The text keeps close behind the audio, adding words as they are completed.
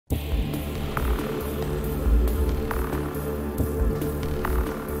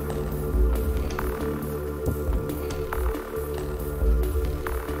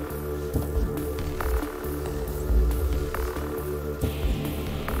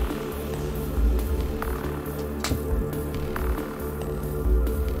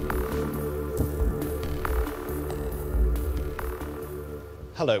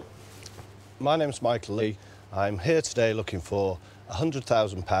Hello, my name's Michael Lee. I'm here today looking for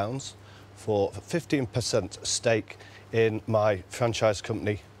 £100,000 for 15% stake in my franchise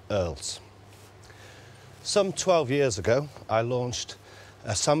company, Earls. Some 12 years ago, I launched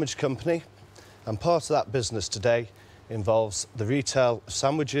a sandwich company, and part of that business today involves the retail of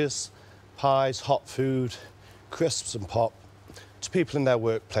sandwiches, pies, hot food, crisps and pop to people in their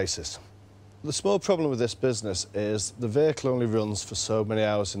workplaces. The small problem with this business is the vehicle only runs for so many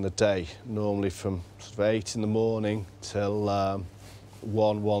hours in the day, normally from sort of 8 in the morning till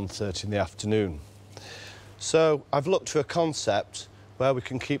 1:30 in the afternoon. So I've looked for a concept where we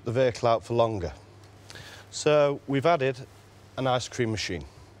can keep the vehicle out for longer. So we've added an ice cream machine.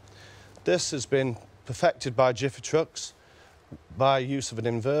 This has been perfected by Jiffy Trucks by use of an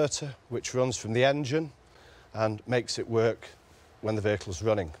inverter which runs from the engine and makes it work when the vehicle's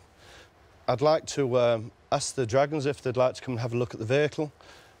running. I'd like to ask the Dragons if they'd like to come and have a look at the vehicle,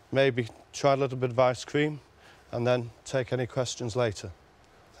 maybe try a little bit of ice cream, and then take any questions later.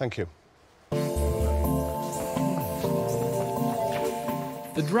 Thank you.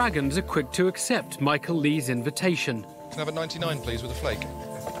 The Dragons are quick to accept Michael Lee's invitation. Can I have a 99, please, with a flake?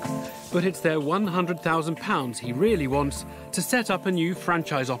 But it's their £100,000 he really wants to set up a new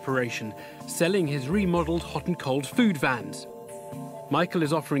franchise operation, selling his remodelled hot and cold food vans. Michael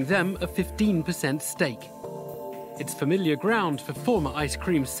is offering them a 15% stake. It's familiar ground for former ice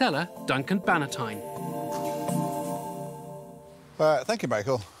cream seller Duncan Bannatyne. Thank you,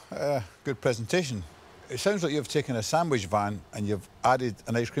 Michael. Good presentation. It sounds like you've taken a sandwich van and you've added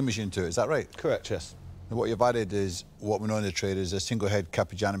an ice cream machine to it. Is that right? Correct, yes. And what you've added is what we know in the trade is a single-head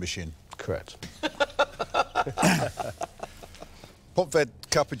Cappuccino machine. Correct. Pump-fed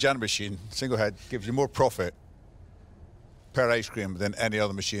Cappuccino machine, single-head, gives you more profit per ice cream than any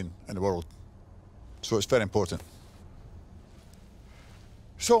other machine in the world. So it's very important.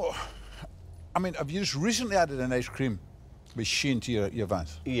 So, I mean, have you just recently added an ice cream machine to your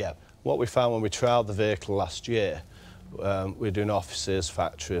vans? Yeah. What we found when we trialled the vehicle last year, we're doing offices,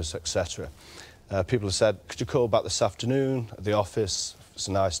 factories, etc. People have said, could you call back this afternoon at the office? If it's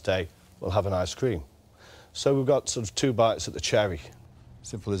a nice day, we'll have an ice cream. So we've got sort of 2 bites at the cherry.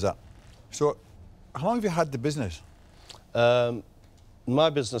 Simple as that. So, how long have you had the business? My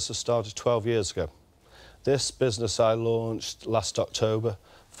business has started 12 years ago. This business I launched last October,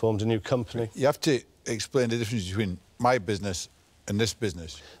 formed a new company. You have to explain the difference between my business and this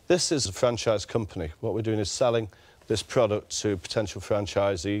business. This is a franchise company. What we're doing is selling this product to potential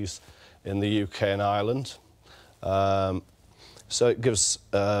franchisees in the UK and Ireland. So it gives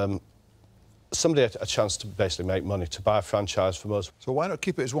somebody a chance to basically make money, to buy a franchise from us. So why not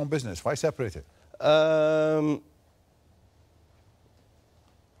keep it as one business? Why separate it?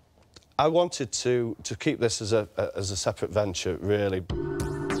 I wanted to keep this as a separate venture, really.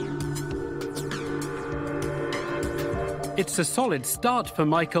 It's a solid start for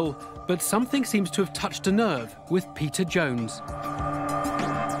Michael, but something seems to have touched a nerve with Peter Jones.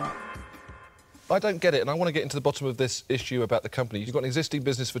 I don't get it, and I want to get into the bottom of this issue about the company. You've got an existing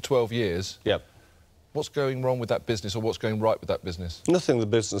business for 12 years. Yep. What's going wrong with that business, or what's going right with that business? Nothing. The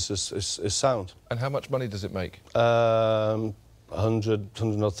business is sound. And how much money does it make?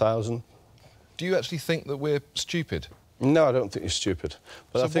 100,000. Do you actually think that we're stupid? No, I don't think you're stupid.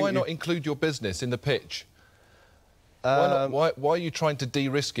 But so I think why not include your business in the pitch? Why are you trying to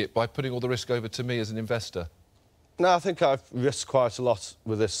de-risk it by putting all the risk over to me as an investor? No, I think I've risked quite a lot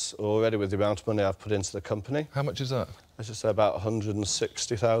with this already, with the amount of money I've put into the company. How much is that? I should say about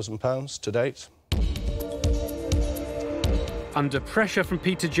 £160,000 to date. Under pressure from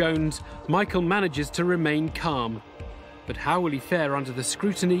Peter Jones, Michael manages to remain calm. But how will he fare under the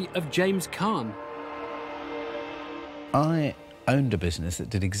scrutiny of James Khan? I owned a business that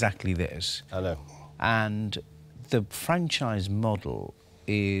did exactly this. I know. And the franchise model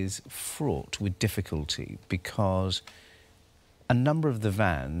is fraught with difficulty because a number of the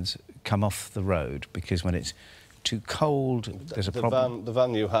vans come off the road because when it's too cold, there's a problem. The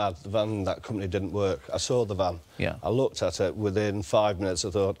van you had, the van that company didn't work. I saw the van. Yeah. I looked at it. Within 5 minutes,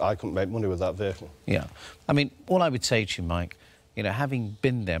 I thought I couldn't make money with that vehicle. Yeah. I mean, all I would say to you, Mike, you know, having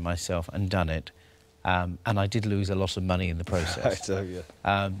been there myself and done it, and I did lose a lot of money in the process. Right,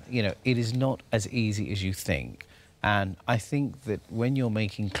 yeah. You know, it is not as easy as you think. And I think that when you're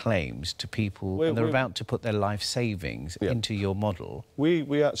making claims to people and they're about to put their life savings into your model...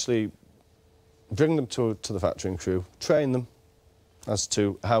 We actually bring them to the factory and crew, train them as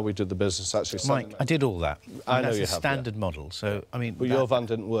to how we did the business. Actually, Mike, I did all that. I know that's you a have, standard model, so, I mean... But your van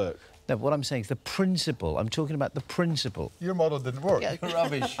didn't work. No, what I'm saying is the principle. I'm talking about the principle. Your model didn't work. Yeah.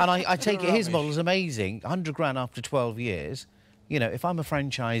 Rubbish. And I take it his model's amazing, 100 grand after 12 years. You know, if I'm a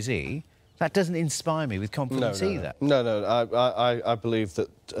franchisee, that doesn't inspire me with confidence either. No, I believe that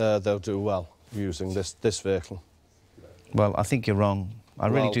they'll do well using this vehicle. Well, I think you're wrong. I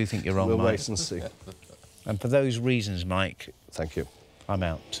really do think you're wrong, Mike. We'll Mike. wait and see. And for those reasons, Mike... Thank you. I'm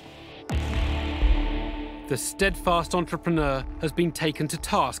out. The steadfast entrepreneur has been taken to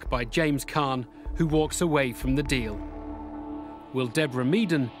task by James Kahn, who walks away from the deal. Will Deborah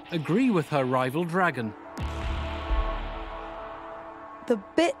Meaden agree with her rival Dragon? The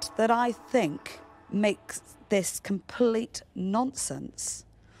bit that I think makes this complete nonsense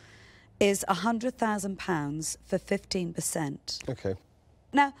is £100,000 for 15%. OK.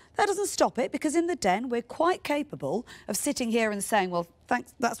 Now, that doesn't stop it, because in the den we're quite capable of sitting here and saying, well,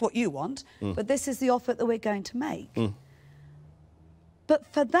 thanks, that's what you want, but this is the offer that we're going to make. But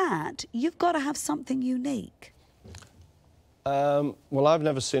for that, you've got to have something unique. Well, I've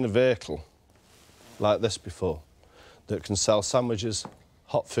never seen a vehicle like this before that can sell sandwiches,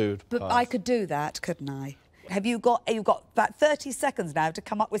 hot food, But pies. I could do that, couldn't I? You've got about 30 seconds now to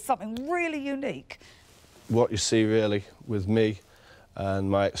come up with something really unique. What you see, really, with me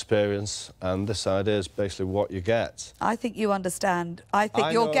and my experience, and this idea is basically what you get. I think you understand. I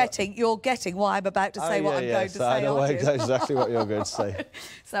think you're getting what I'm about to say, what I'm going to say, I know aren't you? exactly what you're going to say.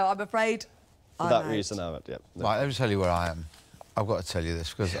 So I'm afraid For that reason, I'm out, yeah. No. Right, let me tell you where I am. I've got to tell you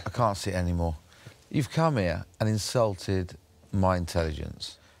this, because I can't see it anymore. You've come here and insulted my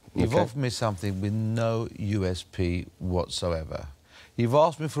intelligence. You've offered me something with no USP whatsoever. You've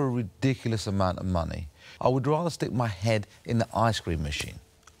asked me for a ridiculous amount of money. I would rather stick my head in the ice cream machine.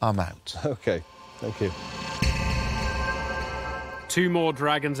 I'm out. OK, thank you. 2 more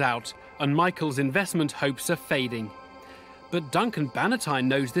Dragons out, and Michael's investment hopes are fading. But Duncan Bannatyne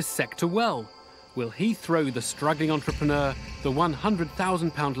knows this sector well. Will he throw the struggling entrepreneur the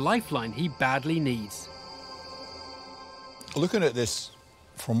 £100,000 lifeline he badly needs? Looking at this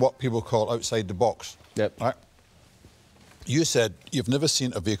from what people call outside the box, right? You said you've never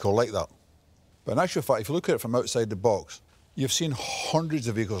seen a vehicle like that. But in actual fact, if you look at it from outside the box, you've seen hundreds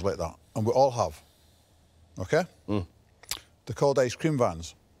of vehicles like that, and we all have, OK? They're called ice cream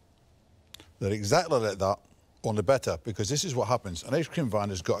vans. They're exactly like that, only better, because this is what happens. An ice cream van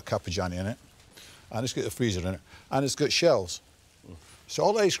has got a Cappuccini in it, and it's got a freezer in it, and it's got shelves. So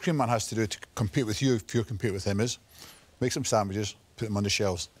all the ice cream man has to do to compete with you, if you compete with him, is make some sandwiches, put them on the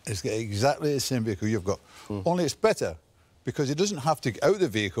shelves. It's got exactly the same vehicle you've got. Only it's better, because he doesn't have to get out of the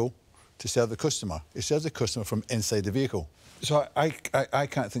vehicle to serve the customer. He serves the customer from inside the vehicle. So I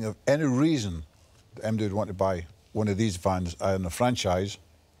can't think of any reason that MD would want to buy one of these vans either in a franchise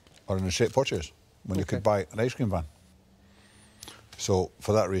or in a straight purchase when you could buy an ice cream van. So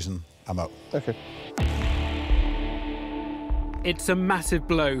for that reason, I'm out. OK. It's a massive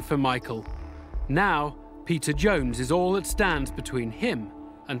blow for Michael. Now, Peter Jones is all that stands between him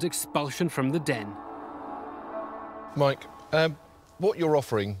and expulsion from the den. Mike, what you're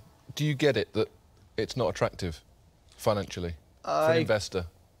offering, do you get it that it's not attractive financially for an investor?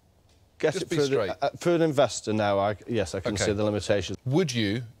 Guess Just it be for, straight. For an investor now, yes, I can see the limitations. Would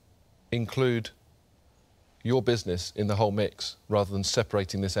you include your business in the whole mix rather than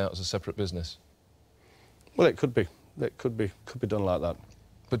separating this out as a separate business? Well, it could be. It could be done like that.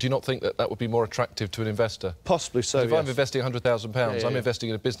 But do you not think that that would be more attractive to an investor? Possibly so, If I'm investing £100,000, I'm investing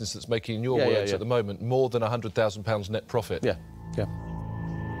in a business that's making, in your words at the moment, more than £100,000 net profit. Yeah.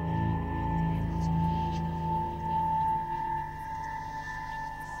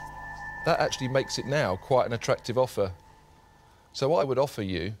 That actually makes it now quite an attractive offer. So I would offer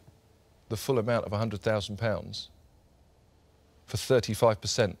you the full amount of £100,000 for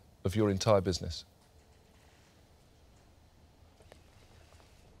 35% of your entire business.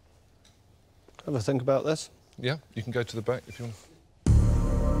 Have a think about this? Yeah, you can go to the back if you want.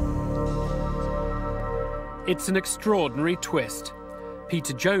 It's an extraordinary twist.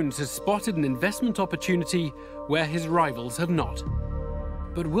 Peter Jones has spotted an investment opportunity where his rivals have not.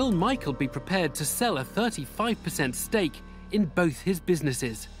 But will Michael be prepared to sell a 35% stake in both his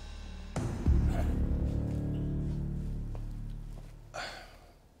businesses?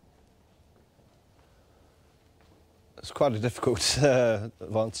 It's quite a difficult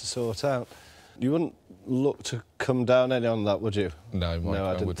one to sort out. You wouldn't look to come down any on that, would you? No, Mike, no,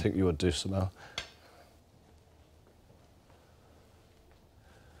 I didn't wouldn't. think you would do somehow.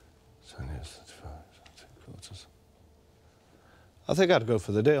 I think I'd go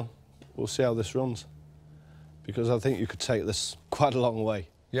for the deal. We'll see how this runs. Because I think you could take this quite a long way.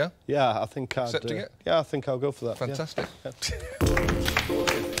 Yeah? Yeah, I think I'd... Accepting it? Yeah, I think I'll go for that. Fantastic. Yeah.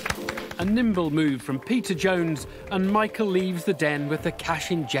 A nimble move from Peter Jones, and Michael leaves the den with the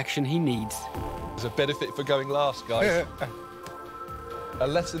cash injection he needs. There's a benefit for going last, guys. A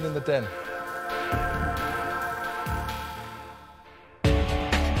lesson in the den.